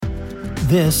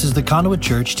This is the Conduit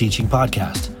Church Teaching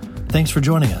Podcast. Thanks for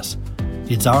joining us.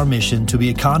 It's our mission to be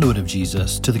a conduit of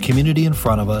Jesus to the community in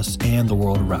front of us and the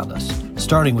world around us,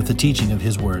 starting with the teaching of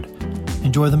His Word.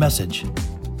 Enjoy the message.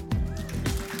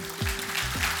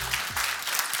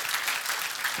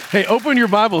 Hey, open your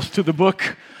Bibles to the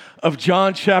book of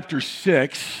John chapter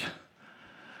 6.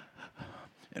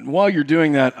 And while you're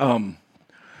doing that,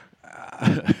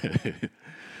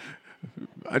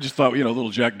 I just thought, little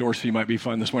Jack Dorsey might be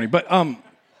fun this morning, but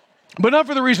not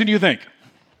for the reason you think.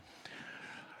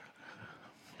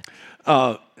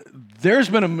 There's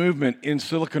been a movement in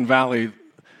Silicon Valley.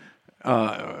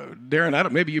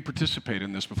 Darren, maybe you participated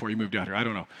in this before you moved out here. I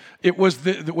don't know. It was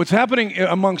what's happening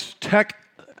amongst tech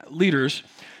leaders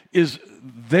is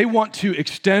they want to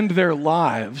extend their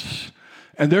lives,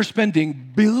 and they're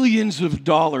spending billions of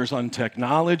dollars on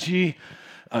technology,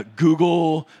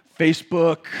 Google,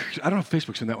 Facebook. I don't know if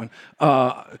Facebook's in that one.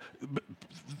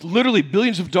 Literally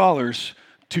billions of dollars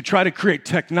to try to create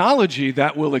technology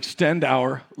that will extend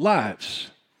our lives.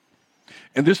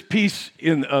 And this piece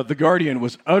in The Guardian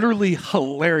was utterly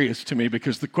hilarious to me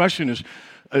because the question is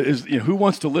who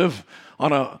wants to live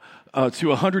on to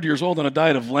 100 years old on a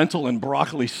diet of lentil and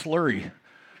broccoli slurry,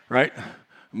 right?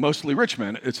 Mostly rich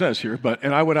men, it says here.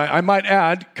 I might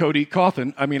add Cody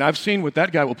Cawthon. I mean, I've seen what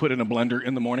that guy will put in a blender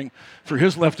in the morning for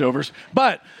his leftovers.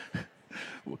 But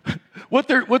what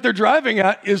they're driving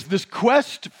at is this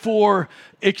quest for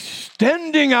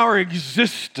extending our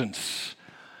existence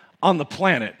on the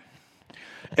planet.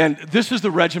 And this is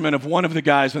the regimen of one of the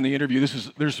guys in the interview.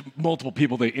 There's multiple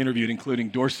people they interviewed, including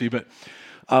Dorsey, but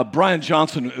Brian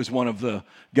Johnson is one of the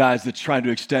guys that's trying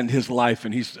to extend his life,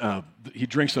 and he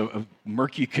drinks a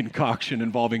murky concoction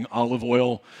involving olive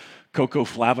oil, cocoa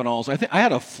flavanols. I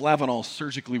had a flavanol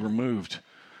surgically removed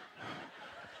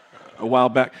a while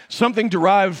back. Something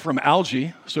derived from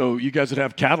algae, so you guys that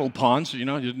have cattle ponds, you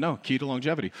know, key to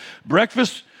longevity.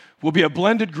 Breakfast will be a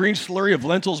blended green slurry of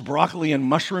lentils, broccoli, and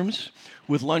mushrooms.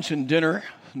 With lunch and dinner,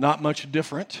 not much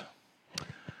different.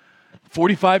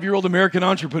 45-year-old American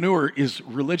entrepreneur is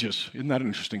religious. Isn't that an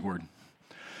interesting word?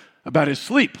 About his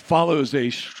sleep, follows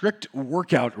a strict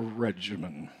workout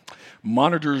regimen,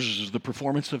 monitors the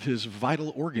performance of his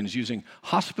vital organs using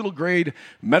hospital-grade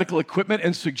medical equipment,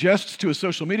 and suggests to his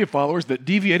social media followers that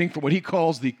deviating from what he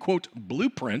calls the, quote,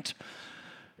 blueprint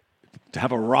to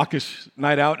have a raucous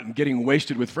night out and getting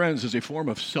wasted with friends is a form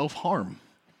of self-harm.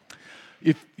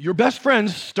 If your best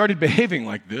friend started behaving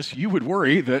like this, you would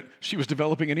worry that she was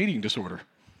developing an eating disorder.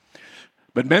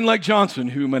 But men like Johnson,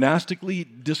 whose monastically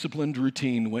disciplined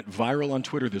routine went viral on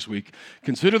Twitter this week,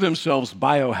 consider themselves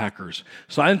biohackers,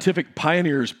 scientific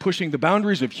pioneers pushing the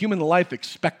boundaries of human life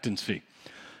expectancy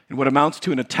in what amounts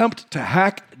to an attempt to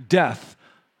hack death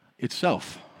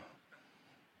itself.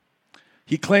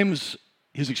 He claims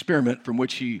his experiment, from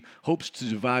which he hopes to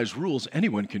devise rules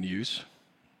anyone can use.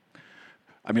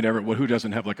 I mean, who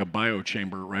doesn't have like a bio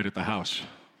chamber right at the house?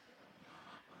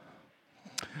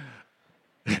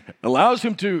 Allows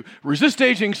him to resist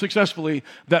aging successfully,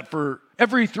 that for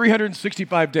every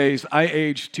 365 days, I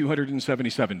age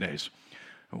 277 days.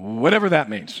 Whatever that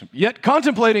means. Yet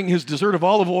contemplating his dessert of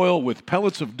olive oil with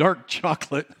pellets of dark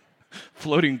chocolate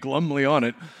floating glumly on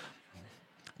it,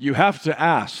 you have to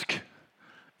ask,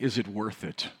 is it worth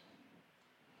it?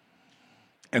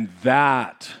 And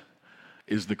that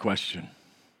is the question.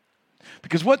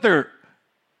 Because what they're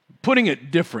putting it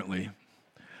differently,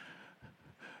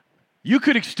 you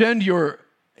could extend your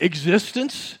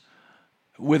existence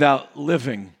without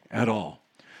living at all.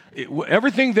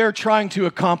 Everything they're trying to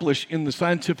accomplish in the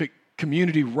scientific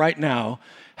community right now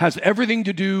has everything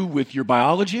to do with your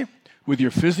biology, with your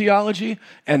physiology,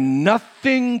 and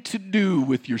nothing to do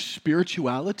with your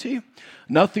spirituality,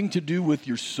 nothing to do with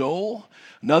your soul,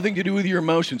 nothing to do with your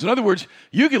emotions. In other words,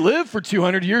 you could live for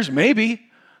 200 years, maybe.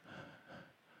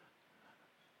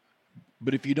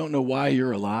 But if you don't know why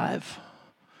you're alive,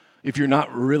 if you're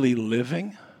not really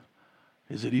living,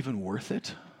 is it even worth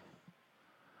it?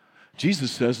 Jesus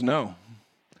says no.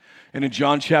 And in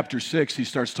John chapter 6, he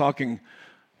starts talking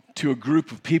to a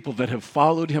group of people that have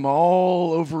followed him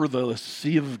all over the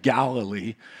Sea of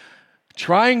Galilee,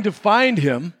 trying to find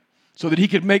him so that he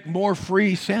could make more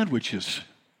free sandwiches.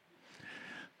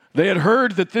 They had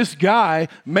heard that this guy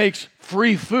makes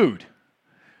free food.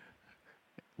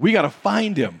 We got to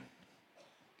find him.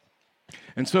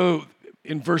 And so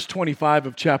in verse 25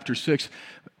 of chapter 6,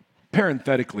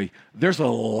 parenthetically, there's a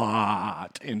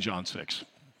lot in John 6.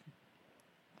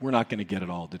 We're not going to get it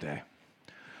all today.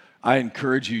 I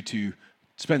encourage you to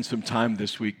spend some time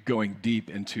this week going deep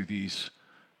into these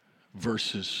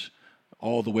verses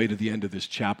all the way to the end of this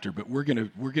chapter, but we're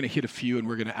gonna hit a few, and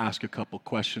we're gonna ask a couple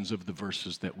questions of the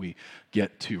verses that we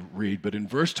get to read. But in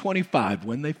verse 25,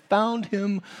 when they found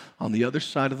him on the other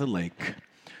side of the lake,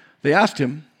 they asked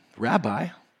him, "Rabbi,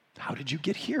 how did you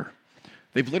get here?"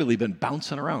 They've literally been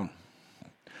bouncing around.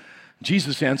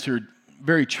 Jesus answered,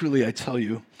 "Very truly, I tell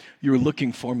you, you were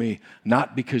looking for me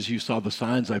not because you saw the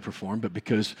signs I performed, but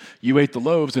because you ate the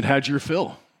loaves and had your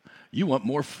fill. You want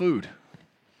more food.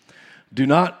 Do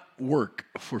not work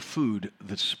for food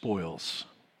that spoils,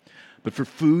 but for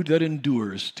food that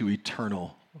endures to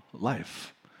eternal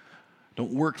life.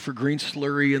 Don't work for green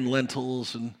slurry and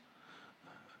lentils and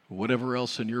whatever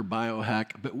else in your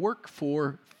biohack, but work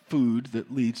for food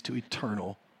that leads to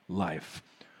eternal life,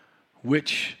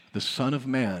 which the Son of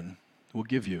Man will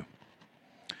give you.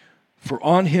 For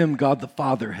on him God the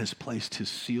Father has placed his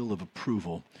seal of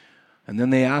approval." And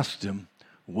then they asked him,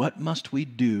 "What must we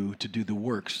do to do the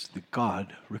works that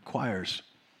God requires?"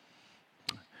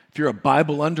 If you're a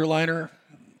Bible underliner,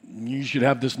 you should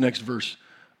have this next verse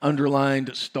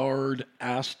underlined, starred,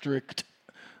 asterisked,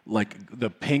 like the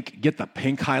pink. Get the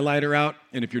pink highlighter out.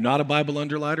 And if you're not a Bible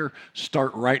underliner,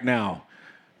 start right now.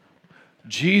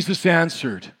 Jesus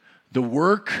answered, "The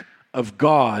work of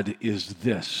God is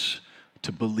this,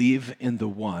 to believe in the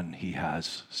one he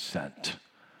has sent."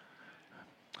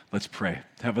 Let's pray.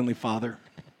 Heavenly Father,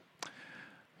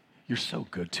 you're so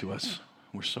good to us.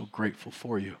 We're so grateful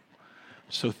for you.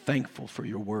 So thankful for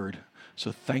your word.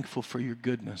 So thankful for your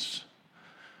goodness.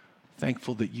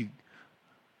 Thankful that you,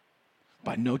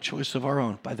 by no choice of our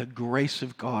own, by the grace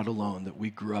of God alone, that we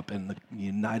grew up in the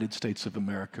United States of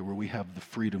America, where we have the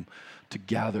freedom to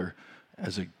gather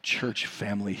as a church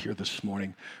family here this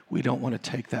morning. We don't want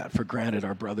to take that for granted.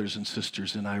 Our brothers and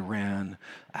sisters in Iran,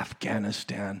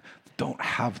 Afghanistan, don't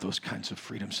have those kinds of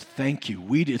freedoms. Thank you.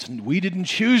 We didn't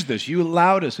choose this. You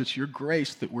allowed us. It's your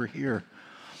grace that we're here.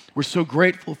 We're so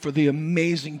grateful for the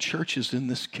amazing churches in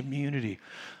this community.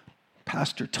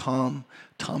 Pastor Tom,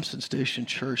 Thompson Station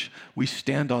Church, we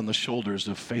stand on the shoulders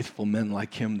of faithful men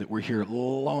like him that were here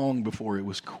long before it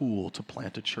was cool to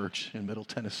plant a church in Middle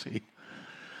Tennessee.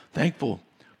 Thankful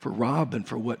for Rob and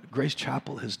for what Grace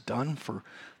Chapel has done for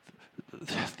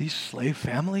these slave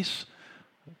families.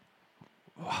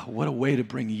 What a way to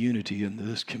bring unity into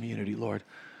this community, Lord,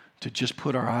 to just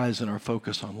put our eyes and our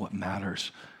focus on what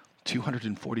matters.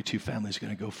 242 families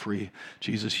going to go free.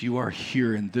 Jesus, you are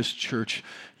here in this church.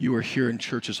 You are here in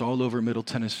churches all over Middle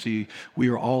Tennessee. We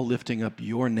are all lifting up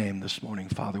your name this morning,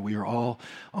 Father. We are all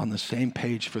on the same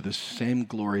page for the same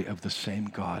glory of the same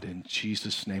God. In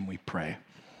Jesus' name we pray.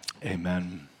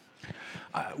 Amen.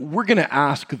 We're going to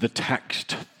ask the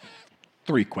text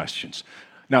 3 questions.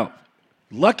 Now,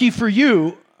 lucky for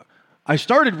you, I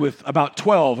started with about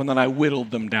 12 and then I whittled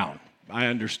them down. I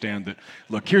understand that.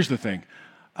 Look, here's the thing.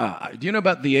 Do you know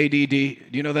about the ADD?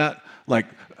 Do you know that? Like,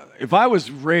 if I was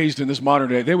raised in this modern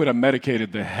day, they would have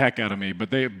medicated the heck out of me. But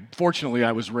fortunately,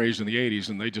 I was raised in the 80s,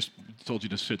 and they just told you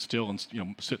to sit still and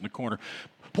sit in the corner.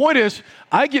 Point is,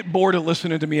 I get bored of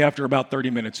listening to me after about 30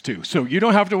 minutes too. So you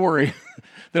don't have to worry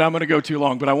that I'm going to go too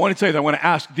long. But I want to say that I want to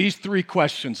ask these 3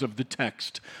 questions of the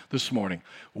text this morning.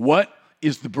 What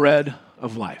is the bread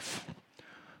of life?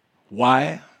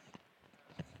 Why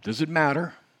does it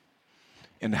matter?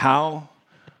 And how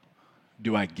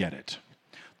do I get it?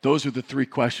 Those are the 3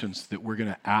 questions that we're going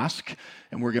to ask,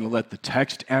 and we're going to let the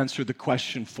text answer the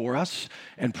question for us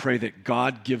and pray that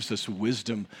God gives us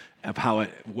wisdom of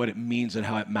what it means and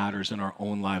how it matters in our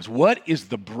own lives. What is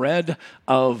the bread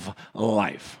of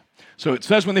life? So it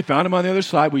says when they found him on the other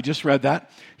side, we just read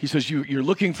that. He says, you're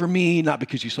looking for me, not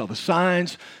because you saw the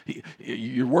signs.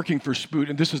 You're working for food.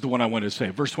 And this is the one I wanted to say.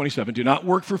 Verse 27, do not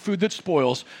work for food that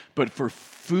spoils, but for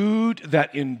food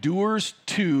that endures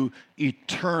to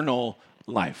eternal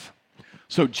life.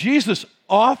 So Jesus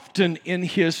often in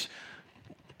his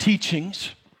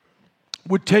teachings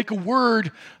would take a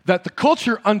word that the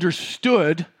culture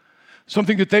understood,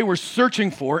 something that they were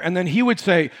searching for, and then he would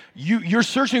say, you're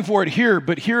searching for it here,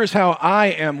 but here is how I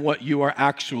am what you are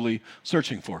actually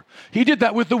searching for. He did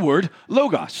that with the word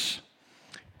logos.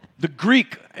 The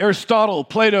Greek, Aristotle,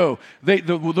 Plato,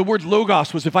 the word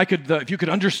logos was if you could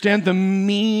understand the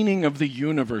meaning of the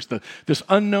universe, this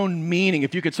unknown meaning,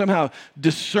 if you could somehow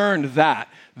discern that,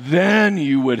 then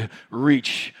you would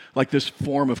reach like this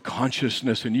form of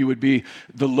consciousness, and you would be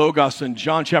the logos. And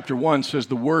John chapter 1 says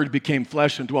the word became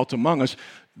flesh and dwelt among us.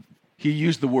 He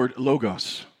used the word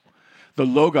logos. The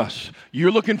logos.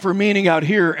 You're looking for meaning out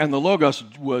here, and the logos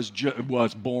was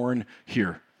born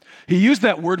here. He used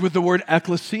that word with the word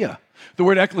ecclesia. The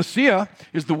word ecclesia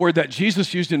is the word that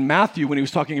Jesus used in Matthew when he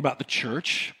was talking about the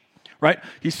church, right?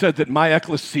 He said that my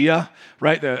ecclesia,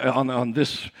 right, on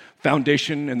this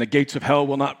foundation and the gates of hell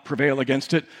will not prevail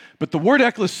against it. But the word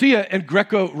ecclesia in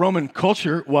Greco-Roman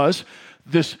culture was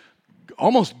this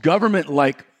almost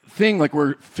government-like thing, like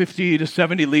where 50 to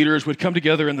 70 leaders would come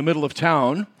together in the middle of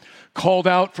town, called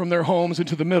out from their homes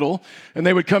into the middle, and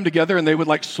they would come together and they would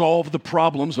like solve the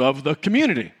problems of the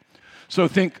community. So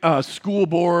think school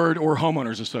board or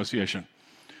homeowners association.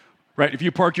 Right, if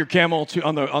you park your camel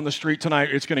on the street tonight,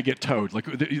 it's going to get towed. Like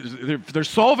they're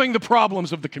solving the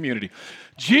problems of the community.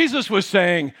 Jesus was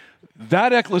saying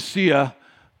that ecclesia,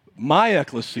 my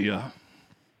ecclesia,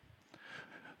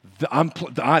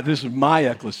 this is my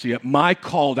ecclesia, my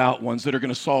called out ones that are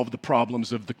going to solve the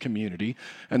problems of the community,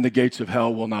 and the gates of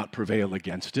hell will not prevail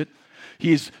against it.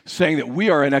 He's saying that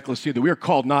we are an ecclesia, that we are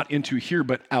called not into here,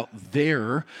 but out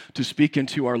there to speak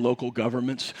into our local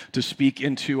governments, to speak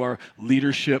into our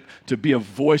leadership, to be a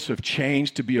voice of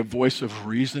change, to be a voice of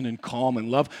reason and calm and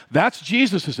love. That's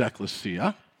Jesus'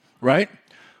 ecclesia, right?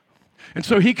 And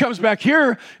so he comes back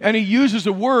here and he uses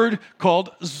a word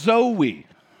called Zoe,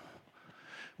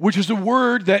 which is a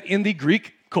word that in the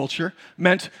Greek culture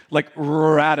meant like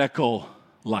radical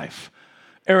life.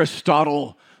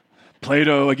 Aristotle,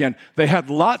 Plato, again, they had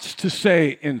lots to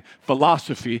say in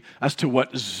philosophy as to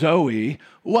what Zoe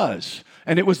was.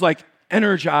 And it was like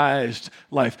energized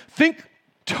life. Think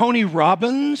Tony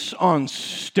Robbins on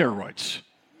steroids.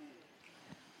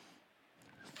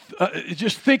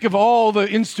 Just think of all the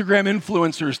Instagram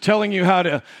influencers telling you how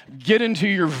to get into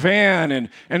your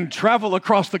van and travel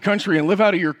across the country and live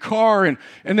out of your car and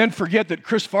then forget that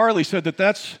Chris Farley said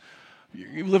that's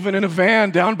you living in a van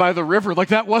down by the river. Like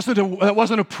that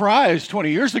wasn't a prize 20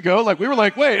 years ago. Like we were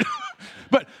like, wait.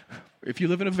 But if you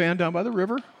live in a van down by the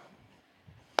river,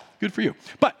 good for you.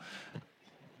 But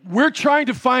we're trying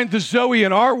to find the Zoe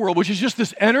in our world, which is just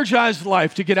this energized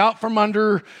life to get out from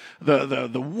under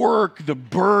the work, the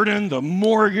burden, the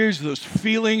mortgage, those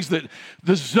feelings. That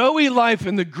the Zoe life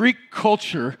in the Greek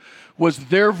culture was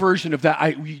their version of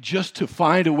that. Just to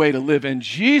find a way to live. And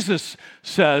Jesus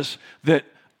says that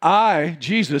I,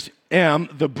 Jesus, am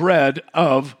the bread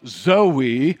of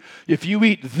Zoe. If you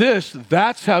eat this,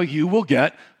 that's how you will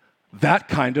get that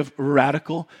kind of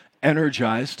radical,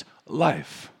 energized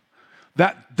life.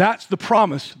 That's the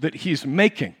promise that he's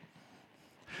making.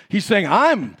 He's saying,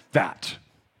 I'm that.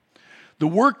 The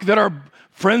work that our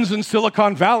friends in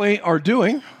Silicon Valley are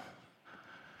doing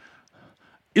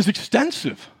is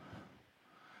extensive.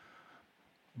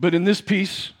 But in this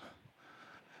piece,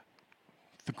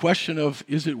 the question of,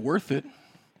 is it worth it,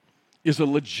 is a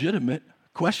legitimate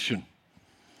question.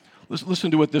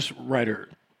 Listen to what this writer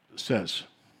says.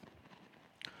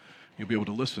 You'll be able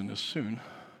to listen as soon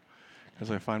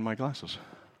as I find my glasses.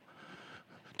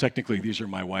 Technically, these are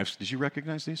my wife's. Did you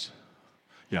recognize these?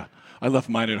 Yeah. I left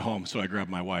mine at home, so I grabbed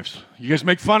my wife's. You guys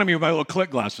make fun of me with my little click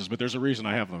glasses, but there's a reason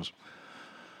I have those.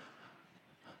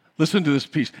 Listen to this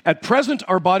piece. At present,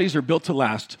 our bodies are built to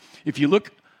last. If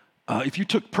you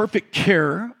took perfect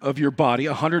care of your body,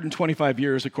 125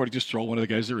 years, according to Stroll, one of the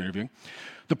guys they're interviewing.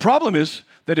 The problem is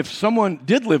that if someone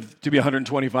did live to be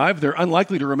 125, they're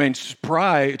unlikely to remain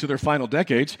spry to their final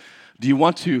decades.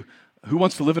 Who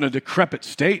wants to live in a decrepit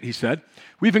state, he said.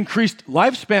 We've increased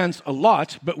lifespans a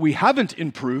lot, but we haven't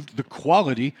improved the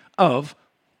quality of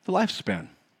the lifespan.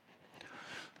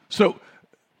 So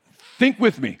think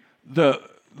with me.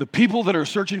 The people that are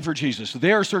searching for Jesus,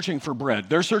 they are searching for bread.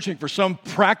 They're searching for some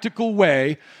practical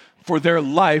way for their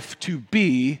life to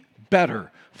be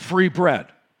better, free bread.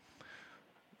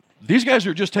 These guys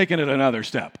are just taking it another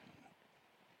step,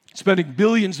 spending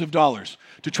billions of dollars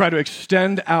to try to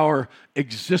extend our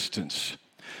existence.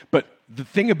 But the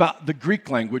thing about the Greek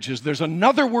language is there's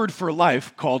another word for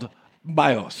life called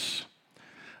bios.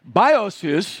 Bios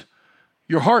is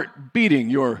your heart beating,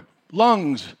 your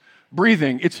lungs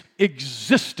breathing, it's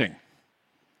existing.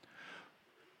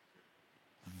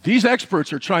 These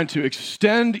experts are trying to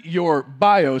extend your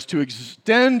bios, to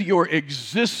extend your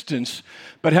existence,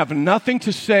 but have nothing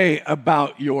to say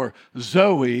about your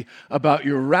Zoe, about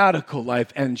your radical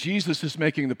life. And Jesus is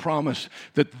making the promise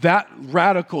that that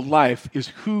radical life is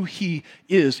who he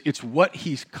is. It's what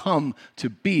he's come to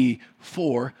be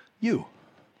for you.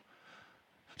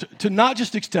 To not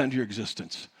just extend your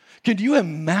existence. Can you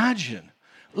imagine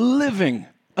living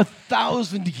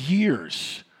 1,000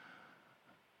 years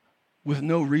with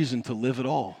no reason to live at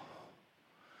all?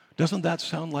 Doesn't that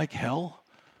sound like hell?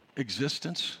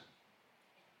 Existence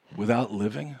without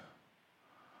living?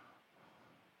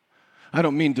 I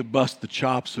don't mean to bust the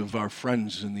chops of our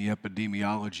friends in the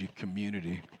epidemiology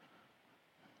community.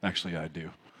 Actually, I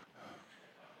do.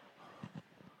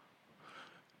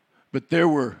 But there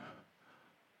were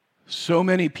So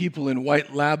many people in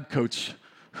white lab coats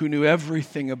who knew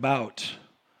everything about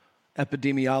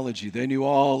epidemiology. They knew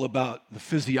all about the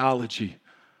physiology.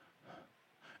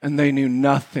 And they knew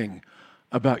nothing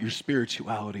about your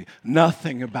spirituality,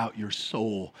 nothing about your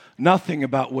soul, nothing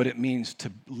about what it means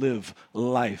to live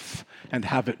life and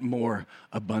have it more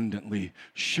abundantly.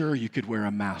 Sure, you could wear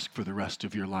a mask for the rest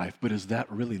of your life, but is that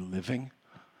really living?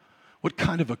 What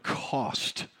kind of a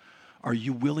cost are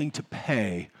you willing to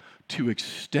pay to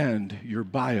extend your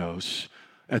bios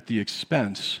at the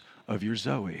expense of your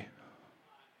Zoe?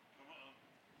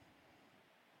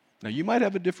 Now, you might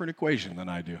have a different equation than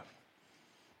I do.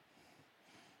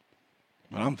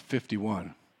 But I'm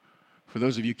 51. For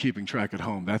those of you keeping track at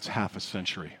home, that's half a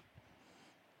century.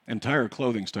 Entire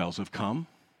clothing styles have come,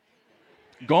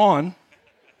 gone,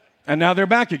 and now they're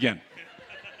back again.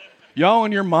 Y'all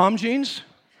in your mom jeans?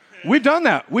 We've done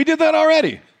that. We did that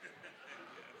already.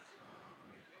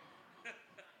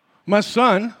 My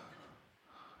son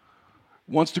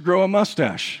wants to grow a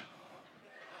mustache.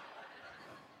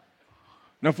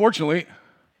 Now, fortunately,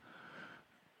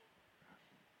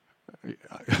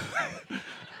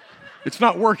 it's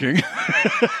not working.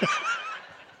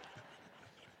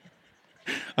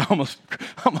 I almost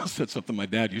said something my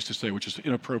dad used to say, which is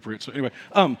inappropriate. So anyway,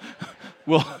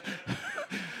 well,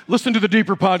 listen to the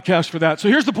deeper podcast for that. So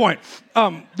here's the point.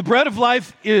 The bread of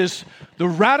life is the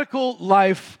radical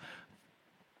life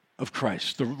of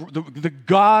Christ, the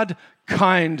God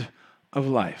kind of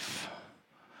life.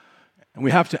 And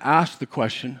we have to ask the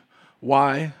question,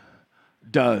 why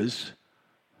does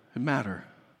it matter?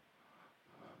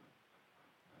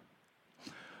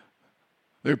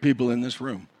 There are people in this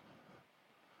room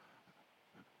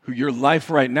who your life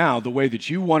right now, the way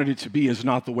that you wanted it to be, is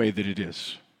not the way that it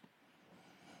is.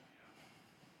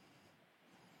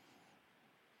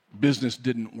 Business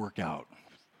didn't work out.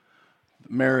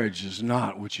 Marriage is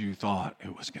not what you thought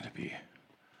it was going to be.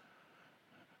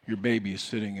 Your baby is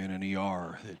sitting in an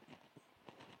ER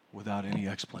without any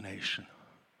explanation.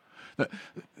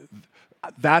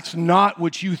 That's not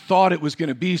what you thought it was going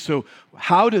to be. So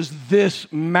how does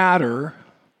this matter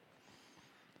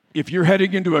if you're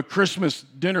heading into a Christmas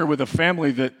dinner with a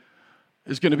family that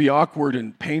is going to be awkward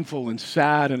and painful and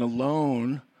sad and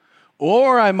alone?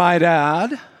 Or I might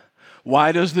add,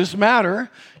 why does this matter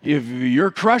if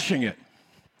you're crushing it?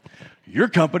 Your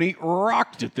company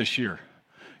rocked it this year.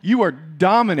 You are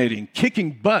dominating,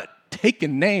 kicking butt,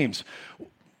 taking names.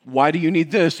 Why do you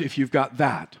need this if you've got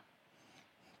that?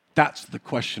 That's the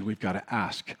question we've got to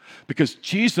ask. Because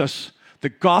Jesus, the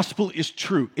gospel is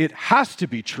true. It has to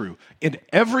be true in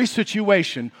every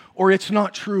situation, or it's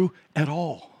not true at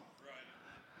all.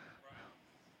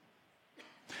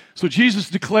 So Jesus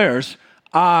declares,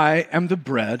 I am the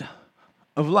bread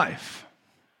of life.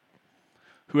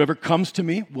 Whoever comes to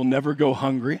me will never go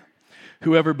hungry.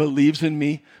 Whoever believes in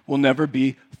me will never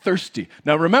be thirsty.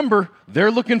 Now remember,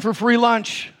 they're looking for free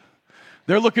lunch.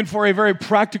 They're looking for a very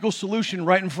practical solution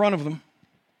right in front of them.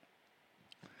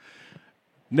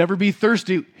 Never be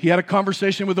thirsty. He had a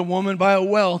conversation with a woman by a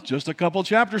well just a couple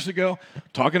chapters ago,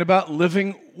 talking about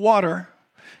living water.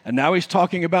 And now he's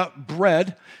talking about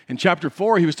bread. In chapter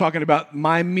 4, he was talking about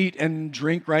my meat and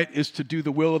drink, right, is to do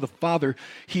the will of the Father.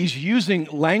 He's using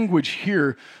language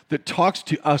here that talks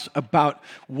to us about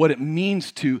what it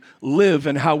means to live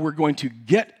and how we're going to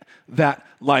get that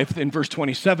life in verse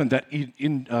 27 that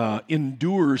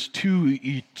endures to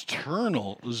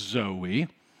eternal Zoe.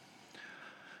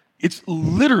 It's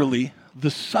literally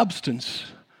the substance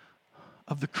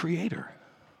of the Creator.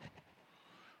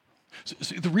 So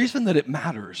the reason that it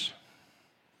matters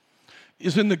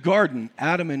is in the garden,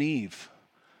 Adam and Eve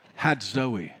had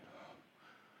Zoe.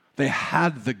 They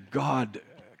had the God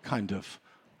kind of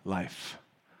life.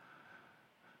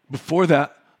 Before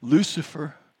that,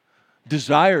 Lucifer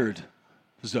desired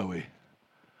Zoe.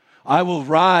 I will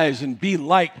rise and be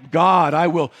like God. I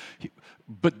will,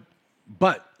 but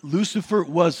Lucifer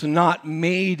was not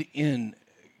made in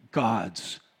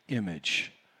God's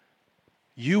image.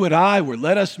 You and I were,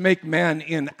 let us make man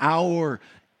in our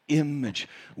image.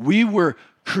 We were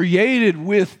created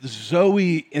with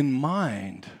Zoe in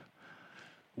mind.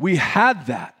 We had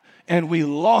that, and we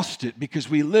lost it because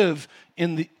we live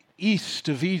in the east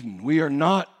of Eden. We are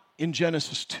not in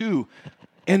Genesis 2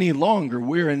 any longer.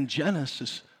 We're in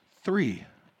Genesis 3.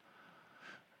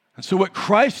 And so what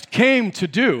Christ came to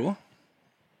do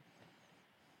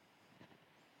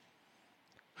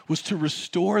was to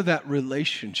restore that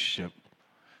relationship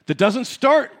that doesn't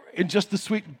start in just the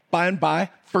sweet by and by.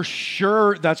 For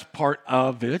sure, that's part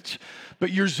of it.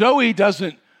 But your Zoe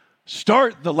doesn't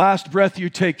start the last breath you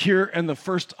take here and the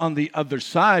first on the other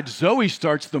side. Zoe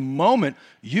starts the moment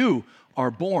you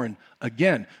are born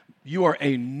again. You are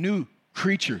a new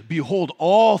creature. Behold,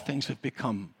 all things have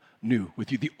become new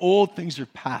with you. The old things are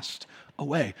passed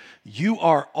away. You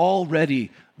are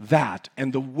already that.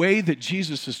 And the way that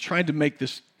Jesus is trying to make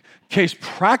this case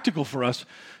practical for us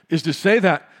is to say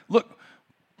that, look,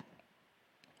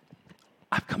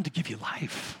 I've come to give you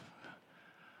life.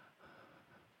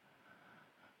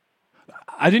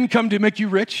 I didn't come to make you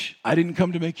rich. I didn't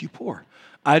come to make you poor.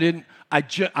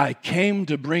 I came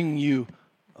to bring you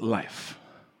life.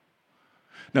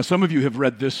 Now, some of you have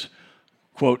read this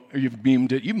quote, or you've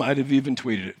beamed it. You might have even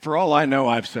tweeted it. For all I know,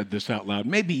 I've said this out loud,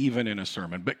 maybe even in a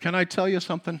sermon. But can I tell you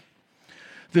something?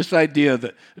 This idea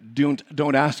that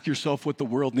don't ask yourself what the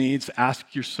world needs,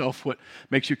 ask yourself what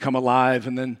makes you come alive,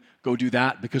 and then go do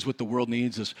that, because what the world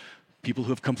needs is people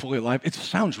who have come fully alive. It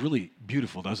sounds really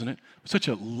beautiful, doesn't it? Such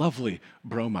a lovely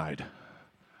bromide.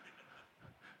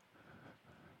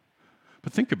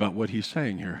 But think about what he's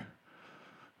saying here.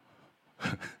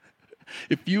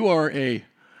 If you are a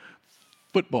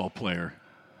football player,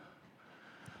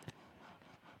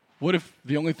 what if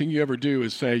the only thing you ever do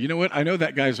is say, you know what, I know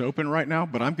that guy's open right now,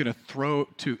 but I'm going to throw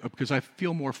to, because I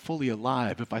feel more fully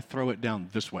alive if I throw it down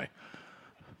this way.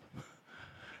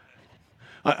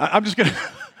 I'm just going to,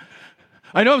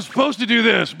 I know I'm supposed to do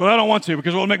this, but I don't want to,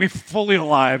 because what will make me fully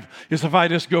alive is if I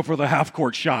just go for the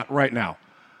half-court shot right now.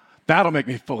 That'll make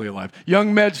me fully alive.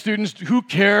 Young med students, who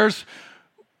cares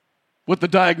what the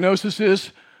diagnosis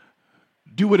is?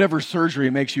 Do whatever surgery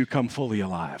makes you come fully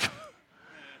alive.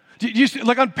 You see,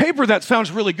 like on paper, that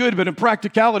sounds really good, but in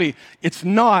practicality, it's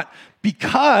not,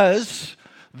 because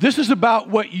this is about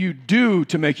what you do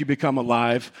to make you become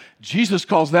alive. Jesus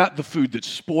calls that the food that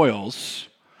spoils.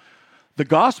 The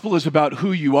gospel is about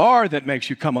who you are that makes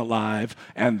you come alive,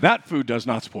 and that food does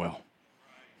not spoil.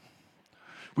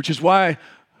 Which is why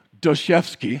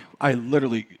Dostoevsky, I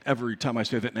literally, every time I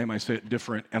say that name, I say it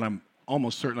different, and I'm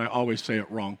almost certain I always say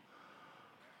it wrong.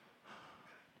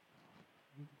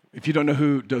 If you don't know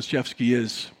who Dostoevsky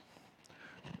is,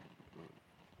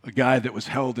 a guy that was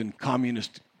held in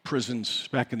communist prisons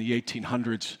back in the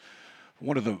 1800s,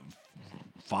 one of the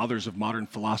fathers of modern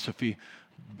philosophy,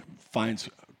 finds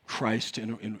Christ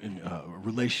in a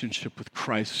relationship with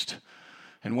Christ.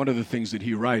 And one of the things that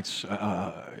he writes,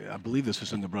 I believe this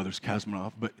is in the Brothers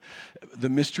Karamazov, but the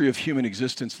mystery of human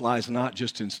existence lies not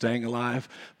just in staying alive,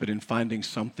 but in finding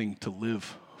something to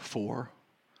live for.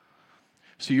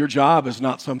 So your job is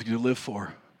not something to live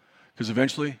for, because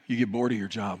eventually you get bored of your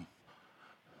job.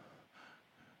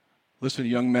 Listen,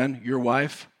 young men, your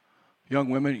wife, young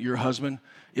women, your husband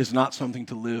is not something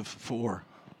to live for.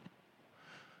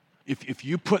 If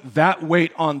you put that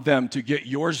weight on them to get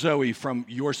your Zoe from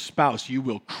your spouse, you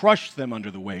will crush them under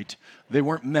the weight. They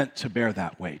weren't meant to bear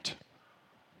that weight.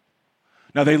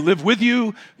 Now, they live with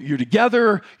you, you're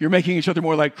together, you're making each other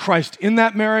more like Christ in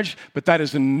that marriage, but that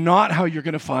is not how you're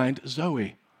going to find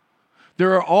Zoe.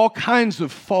 There are all kinds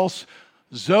of false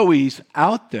Zoes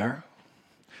out there,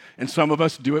 and some of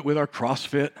us do it with our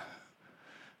CrossFit.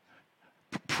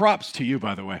 Props to you,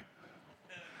 by the way.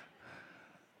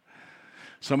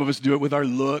 Some of us do it with our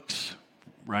looks,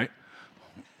 right?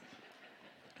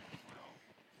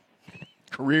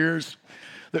 Careers.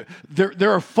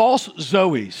 There are false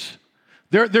Zoes.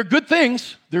 They're good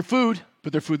things. They're food,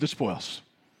 but they're food that spoils.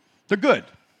 They're good.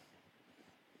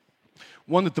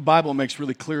 One that the Bible makes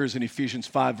really clear is in Ephesians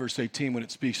 5, verse 18, when it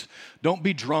speaks, don't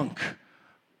be drunk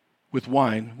with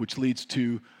wine, which leads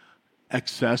to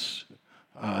excess.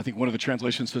 I think one of the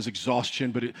translations says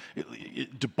exhaustion, but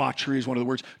debauchery is one of the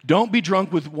words. Don't be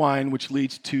drunk with wine, which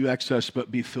leads to excess,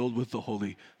 but be filled with the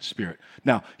Holy Spirit.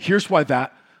 Now, here's why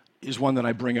that is one that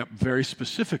I bring up very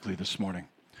specifically this morning.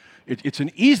 It's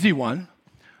an easy one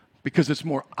because it's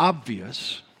more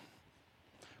obvious,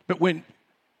 but when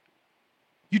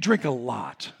you drink a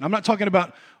lot, and I'm not talking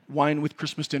about wine with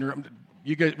Christmas dinner.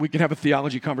 You guys, we can have a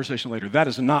theology conversation later. That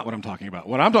is not what I'm talking about.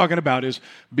 What I'm talking about is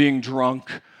being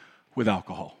drunk with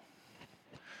alcohol.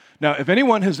 Now, if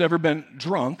anyone has ever been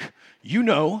drunk, you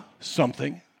know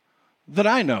something that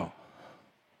I know.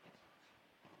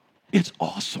 It's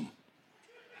awesome.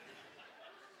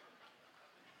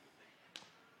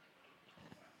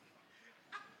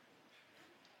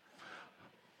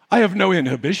 I have no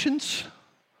inhibitions.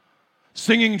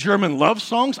 Singing German love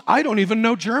songs, I don't even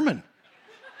know German.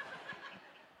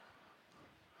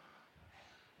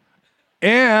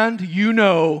 And you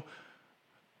know,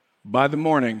 by the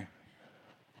morning,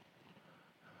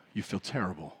 you feel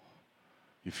terrible.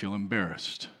 You feel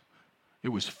embarrassed. It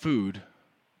was food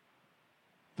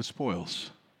that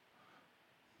spoils.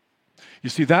 You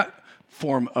see, that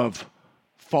form of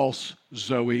false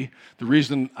Zoe. The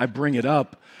reason I bring it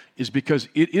up is because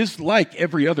it is like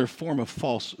every other form of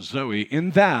false Zoe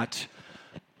in that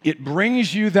it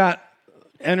brings you that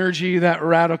energy, that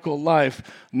radical life,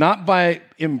 not by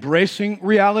embracing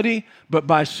reality, but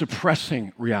by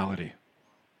suppressing reality.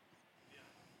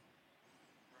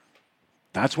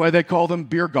 That's why they call them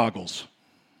beer goggles.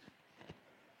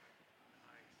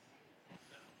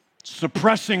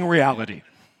 Suppressing reality.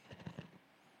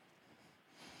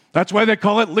 That's why they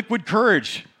call it liquid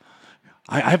courage.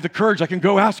 I have the courage, I can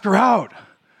go ask her out.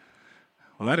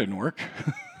 Well, that didn't work.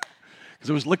 Because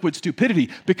it was liquid stupidity.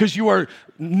 Because you are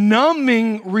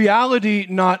numbing reality,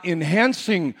 not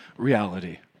enhancing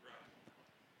reality.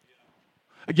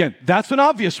 Again, that's an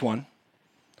obvious one.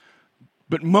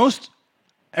 But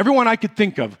everyone I could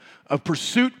think of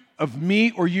pursuit of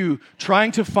me or you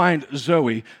trying to find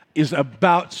Zoe is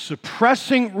about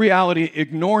suppressing reality,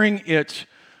 ignoring it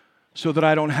so that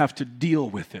I don't have to deal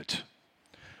with it.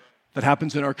 That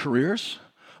happens in our careers.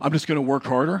 I'm just going to work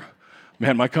harder.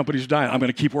 Man, my company's dying. I'm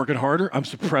going to keep working harder. I'm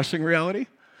suppressing reality.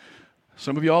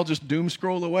 Some of you all just doom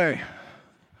scroll away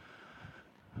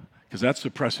because that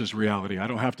suppresses reality. I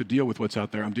don't have to deal with what's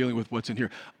out there. I'm dealing with what's in here.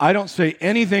 I don't say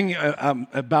anything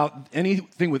about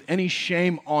anything with any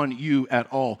shame on you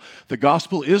at all. The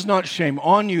gospel is not shame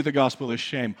on you. The gospel is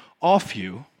shame off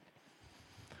you.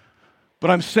 But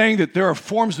I'm saying that there are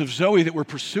forms of Zoe that we're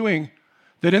pursuing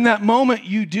that in that moment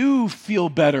you do feel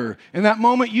better. In that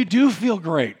moment you do feel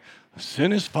great.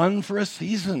 Sin is fun for a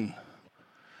season,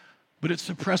 but it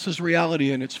suppresses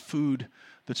reality and it's food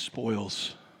that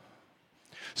spoils.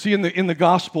 See, in the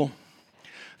gospel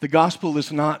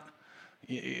is not,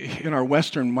 in our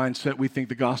Western mindset, we think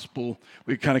the gospel,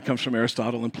 it kind of comes from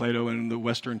Aristotle and Plato and the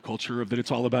Western culture of that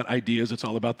it's all about ideas, it's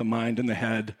all about the mind and the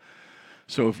head.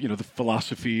 So, if, the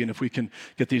philosophy, and if we can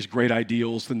get these great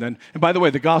ideals, and by the way,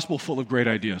 the gospel full of great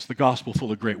ideas, the gospel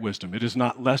full of great wisdom. It is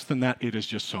not less than that, it is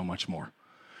just so much more.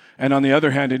 And on the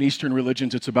other hand, in Eastern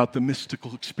religions, it's about the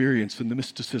mystical experience and the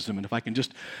mysticism. And if I can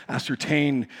just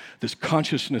ascertain this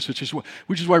consciousness, which is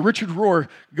why Richard Rohr,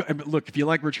 look, if you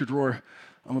like Richard Rohr,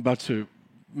 I'm about to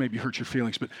maybe hurt your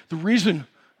feelings, but the reason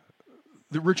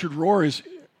that Richard Rohr is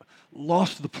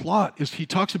lost the plot is he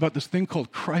talks about this thing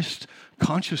called Christ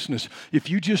consciousness. If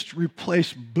you just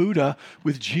replace Buddha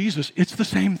with Jesus, it's the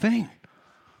same thing.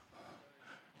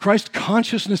 Christ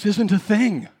consciousness isn't a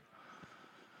thing.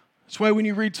 That's why when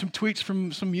you read some tweets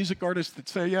from some music artists that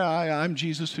say, yeah, I'm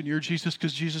Jesus and you're Jesus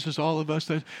because Jesus is all of us,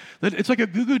 that it's like a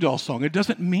Goo Goo Doll song. It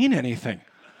doesn't mean anything.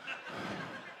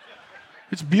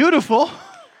 It's beautiful.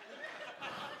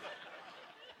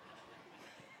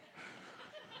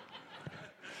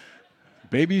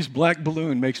 Baby's black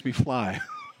balloon makes me fly.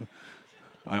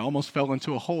 I almost fell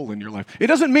into a hole in your life. It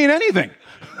doesn't mean anything.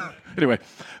 Anyway,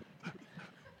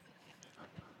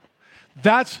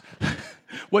 that's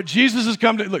what Jesus has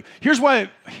come to. Look, here's why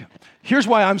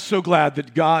I'm so glad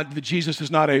that Jesus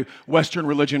is not a Western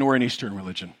religion or an Eastern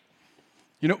religion.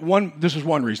 This is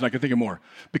one reason. I can think of more.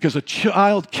 Because a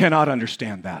child cannot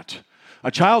understand that.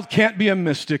 A child can't be a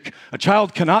mystic. A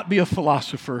child cannot be a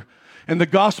philosopher. And the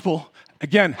gospel,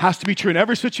 again, has to be true in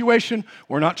every situation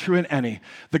or not true in any.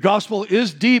 The gospel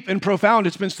is deep and profound.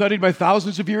 It's been studied by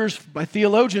thousands of years by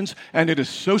theologians, and it is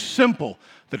so simple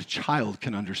that a child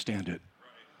can understand it.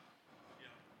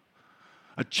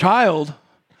 A child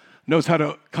knows how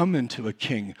to come into a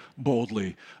king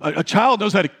boldly. A child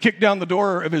knows how to kick down the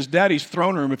door of his daddy's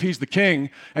throne room if he's the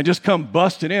king and just come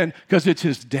busting in because it's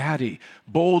his daddy,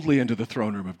 boldly into the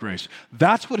throne room of grace.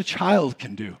 That's what a child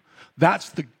can do. That's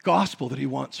the gospel that he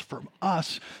wants from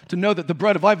us, to know that the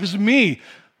bread of life is me.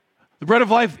 The bread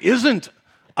of life isn't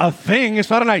a thing. It's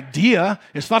not an idea.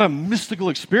 It's not a mystical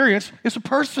experience. It's a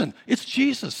person. It's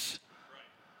Jesus.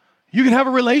 You can have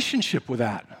a relationship with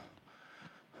that.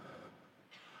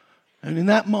 And in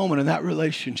that moment, in that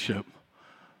relationship,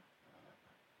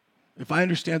 if I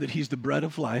understand that he's the bread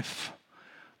of life,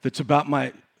 that's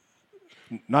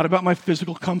not about my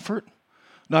physical comfort,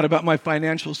 not about my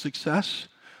financial success.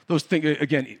 Those things,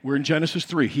 again, we're in Genesis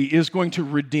 3. He is going to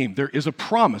redeem. There is a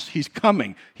promise. He's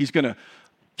coming. He's going to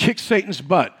kick Satan's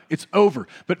butt. It's over.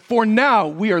 But for now,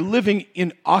 we are living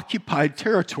in occupied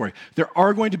territory. There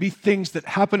are going to be things that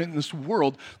happen in this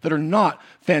world that are not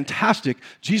fantastic.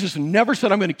 Jesus never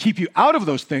said, I'm going to keep you out of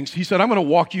those things. He said, I'm going to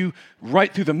walk you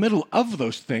right through the middle of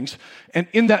those things. And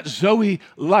in that Zoe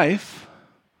life,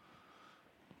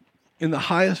 in the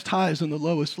highest highs and the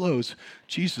lowest lows,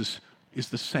 Jesus is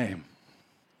the same.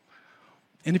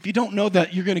 And if you don't know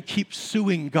that, you're going to keep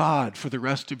suing God for the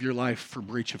rest of your life for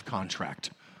breach of contract.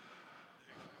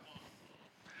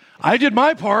 I did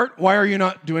my part. Why are you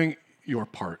not doing your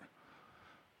part?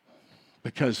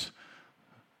 because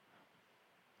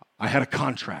I had a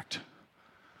contract.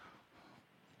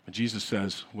 And Jesus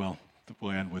says, well,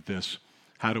 we'll end with this.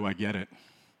 How do I get it?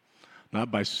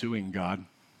 Not by suing God,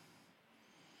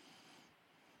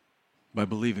 by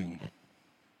believing.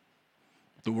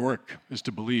 The work is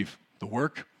to believe. The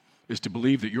work is to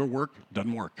believe that your work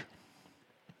doesn't work.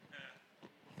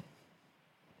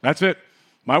 That's it.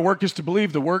 My work is to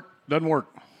believe the work doesn't work.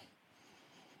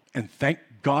 And thank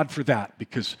God for that,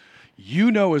 because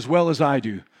you know as well as I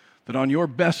do that on your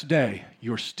best day,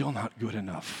 you're still not good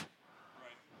enough.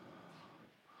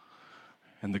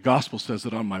 And the gospel says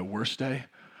that on my worst day,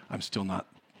 I'm still not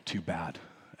too bad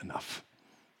enough.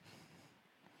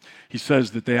 He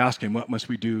says that they ask him, what must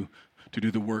we do to do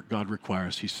the work God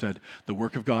requires? He said, the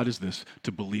work of God is this,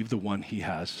 to believe the one he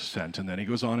has sent. And then he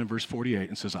goes on in verse 48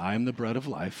 and says, I am the bread of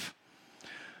life.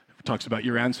 He talks about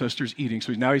your ancestors eating.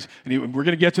 So we're going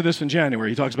to get to this in January.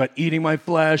 He talks about eating my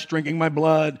flesh, drinking my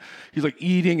blood. He's like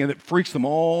eating, and it freaks them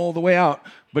all the way out.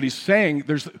 But he's saying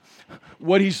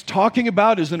what he's talking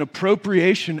about is an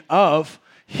appropriation of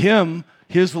him,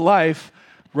 his life,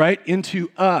 right, into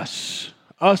us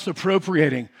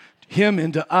appropriating him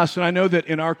into us. And I know that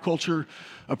in our culture,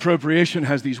 appropriation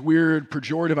has these weird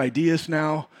pejorative ideas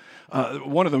now.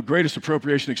 One of the greatest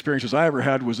appropriation experiences I ever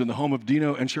had was in the home of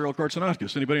Dino and Cheryl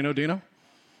Kartsanakis. Anybody know Dino?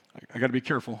 I got to be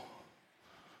careful.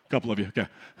 A couple of you, okay.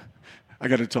 I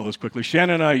got to tell this quickly.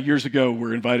 Shannon and I, years ago,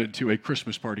 were invited to a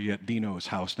Christmas party at Dino's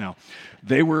house. Now,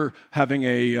 they were having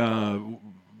a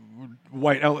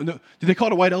white elephant. Did they call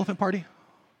it a white elephant party?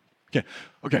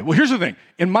 Okay. Well, here's the thing.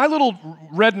 In my little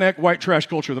redneck white trash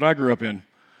culture that I grew up in,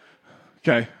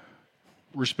 okay,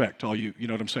 respect all you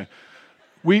know what I'm saying?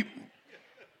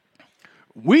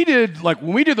 We did, like,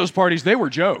 when we did those parties, they were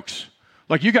jokes.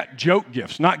 Like, you got joke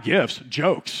gifts, not gifts,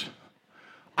 jokes.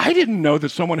 I didn't know that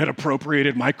someone had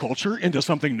appropriated my culture into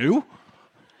something new.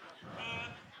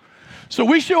 So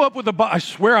we show up with I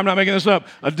swear I'm not making this up,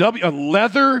 a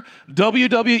leather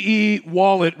WWE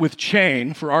wallet with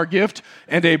chain for our gift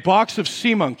and a box of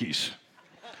sea monkeys.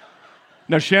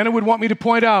 Now, Shannon would want me to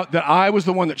point out that I was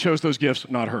the one that chose those gifts,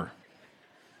 not her.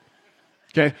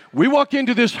 Okay, we walk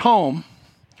into this home.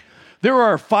 There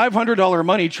are $500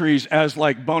 money trees as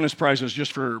like bonus prizes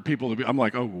just for people to be. I'm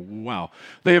like, oh, wow.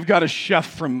 They have got a chef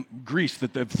from Greece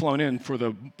that they've flown in for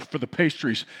the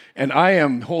pastries. And I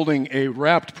am holding a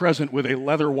wrapped present with a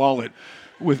leather wallet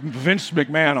with Vince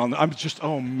McMahon on. I'm just,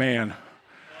 oh, man.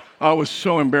 I was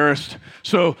so embarrassed.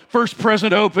 So first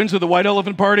present opens at the White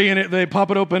Elephant Party, and they pop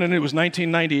it open, and it was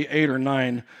 1998 or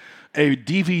 9, a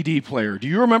DVD player. Do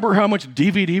you remember how much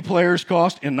DVD players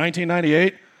cost in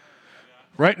 1998?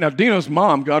 Right? Now, Dino's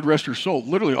mom, God rest her soul,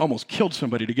 literally almost killed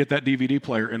somebody to get that DVD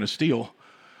player in a steal.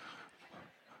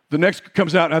 The next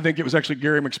comes out, and I think it was actually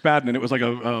Gary McSpadden, and it was like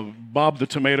a Bob the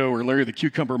Tomato or Larry the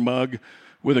Cucumber mug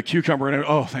with a cucumber in it.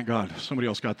 Oh, thank God, somebody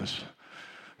else got this.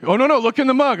 Oh, no, look in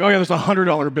the mug. Oh, yeah, there's a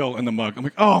 $100 bill in the mug. I'm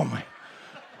like, oh, my.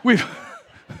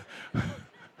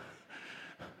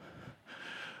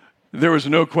 There was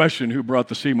no question who brought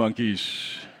the sea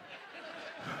monkeys.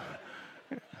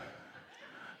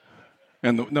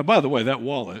 And now, by the way, that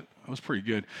wallet was pretty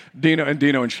good. Dino and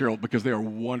Cheryl, because they are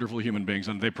wonderful human beings,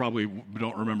 and they probably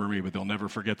don't remember me, but they'll never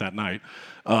forget that night.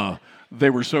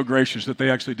 They were so gracious that they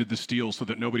actually did the steal so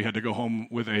that nobody had to go home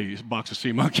with a box of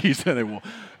sea monkeys and a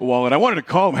wallet. I wanted to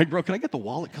call them, hey, bro, can I get the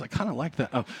wallet? Because I kind of like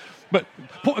that. But,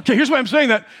 okay, here's why I'm saying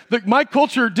that. My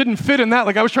culture didn't fit in that.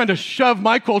 Like, I was trying to shove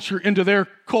my culture into their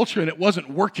culture, and it wasn't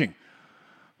working.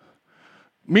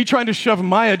 Me trying to shove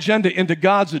my agenda into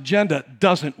God's agenda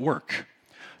doesn't work.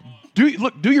 Do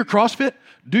your CrossFit,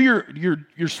 do your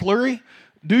slurry,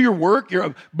 do your work,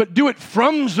 but do it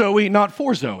from Zoe, not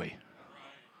for Zoe.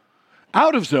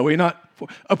 Out of Zoe, not for.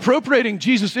 Appropriating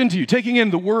Jesus into you, taking in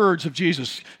the words of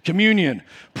Jesus, communion,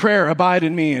 prayer, abide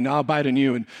in me and I'll abide in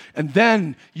you. And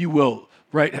then you will,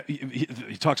 right?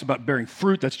 He talks about bearing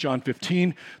fruit, that's John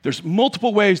 15. There's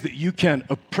multiple ways that you can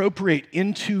appropriate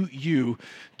into you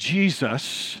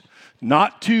Jesus,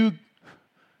 not to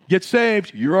get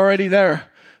saved, you're already there.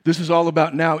 This is all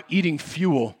about now eating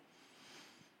fuel.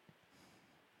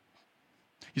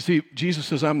 You see, Jesus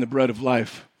says, I'm the bread of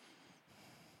life.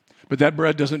 But that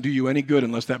bread doesn't do you any good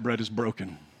unless that bread is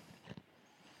broken.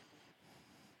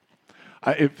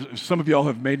 If some of y'all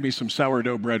have made me some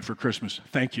sourdough bread for Christmas,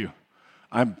 thank you.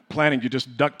 I'm planning to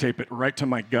just duct tape it right to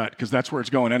my gut because that's where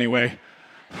it's going anyway.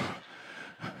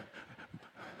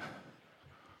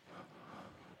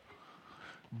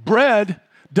 Bread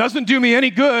doesn't do me any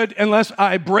good unless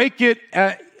I break it,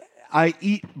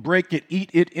 eat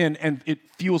it in, and it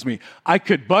fuels me. I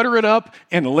could butter it up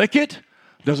and lick it.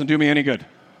 Doesn't do me any good.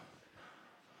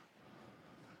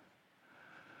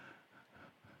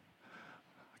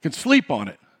 can sleep on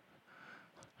it.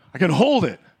 I can hold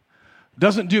it.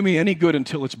 Doesn't do me any good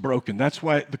until it's broken. That's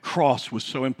why the cross was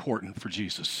so important for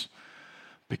Jesus.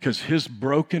 Because his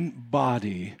broken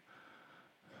body,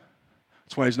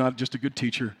 that's why he's not just a good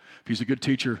teacher. If he's a good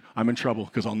teacher, I'm in trouble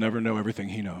because I'll never know everything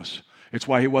he knows. It's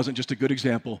why he wasn't just a good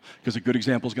example, because a good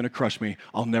example is going to crush me.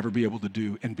 I'll never be able to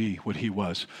do and be what he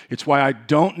was. It's why I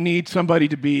don't need somebody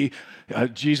to be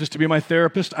Jesus to be my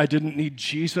therapist. I didn't need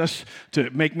Jesus to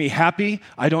make me happy.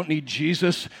 I don't need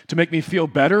Jesus to make me feel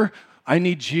better. I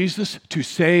need Jesus to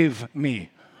save me.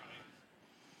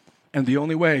 And the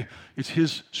only way is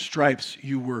his stripes,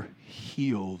 you were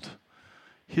healed.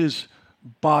 His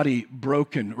body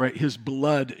broken, right? His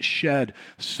blood shed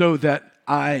so that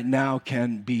I now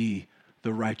can be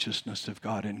the righteousness of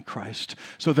God in Christ,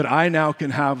 so that I now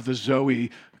can have the Zoe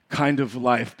kind of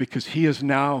life, because he has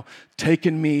now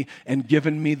taken me and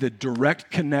given me the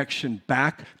direct connection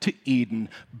back to Eden,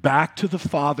 back to the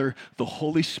Father, the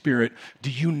Holy Spirit. Do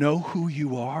you know who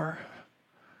you are?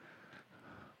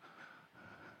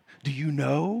 Do you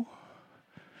know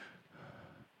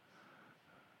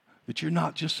that you're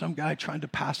not just some guy trying to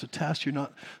pass a test? You're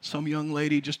not some young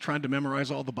lady just trying to memorize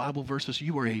all the Bible verses.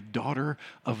 You are a daughter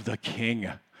of the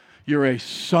King. You're a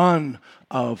son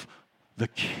of the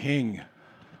King.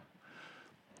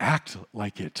 Act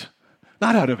like it.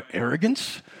 Not out of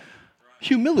arrogance,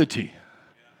 humility.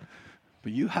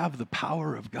 But you have the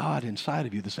power of God inside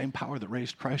of you. The same power that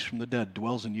raised Christ from the dead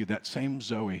dwells in you. That same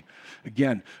Zoe.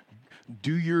 Again,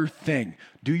 do your thing.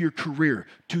 Do your career.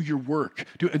 Do your work.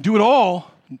 Do it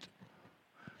all.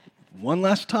 One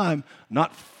last time,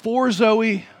 not for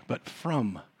Zoe, but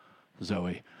from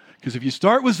Zoe. Because if you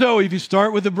start with Zoe, if you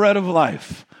start with the bread of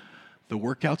life, the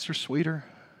workouts are sweeter.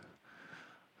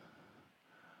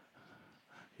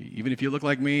 Even if you look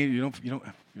like me,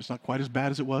 it's not quite as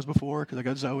bad as it was before because I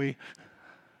got Zoe.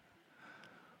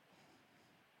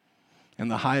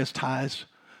 And the highest highs,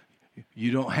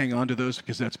 you don't hang on to those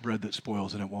because that's bread that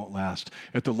spoils and it won't last.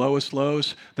 At the lowest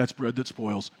lows, that's bread that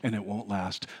spoils and it won't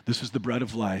last. This is the bread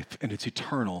of life, and it's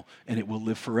eternal, and it will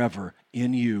live forever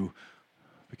in you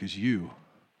because you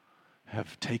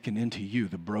have taken into you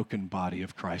the broken body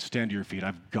of Christ. Stand to your feet.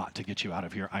 I've got to get you out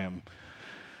of here.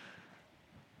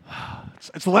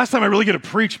 It's the last time I really get to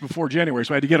preach before January,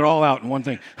 so I had to get it all out in one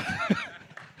thing.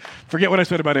 Forget what I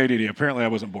said about ADD. Apparently I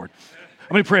wasn't bored. I'm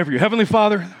going to pray for you. Heavenly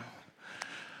Father,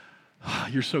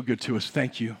 you're so good to us.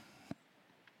 Thank you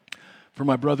for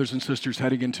my brothers and sisters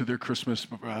heading into their Christmas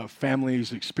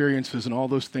families, experiences, and all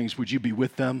those things. Would you be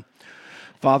with them?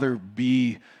 Father,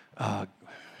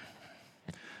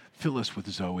 fill us with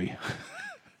Zoe.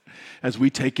 As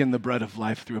we take in the bread of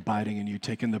life through abiding in you,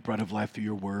 take in the bread of life through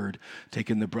your word,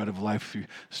 take in the bread of life through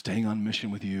staying on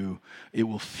mission with you, it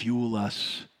will fuel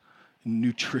us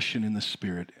nutrition in the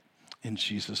Spirit. In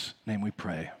Jesus' name we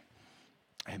pray.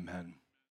 Amen.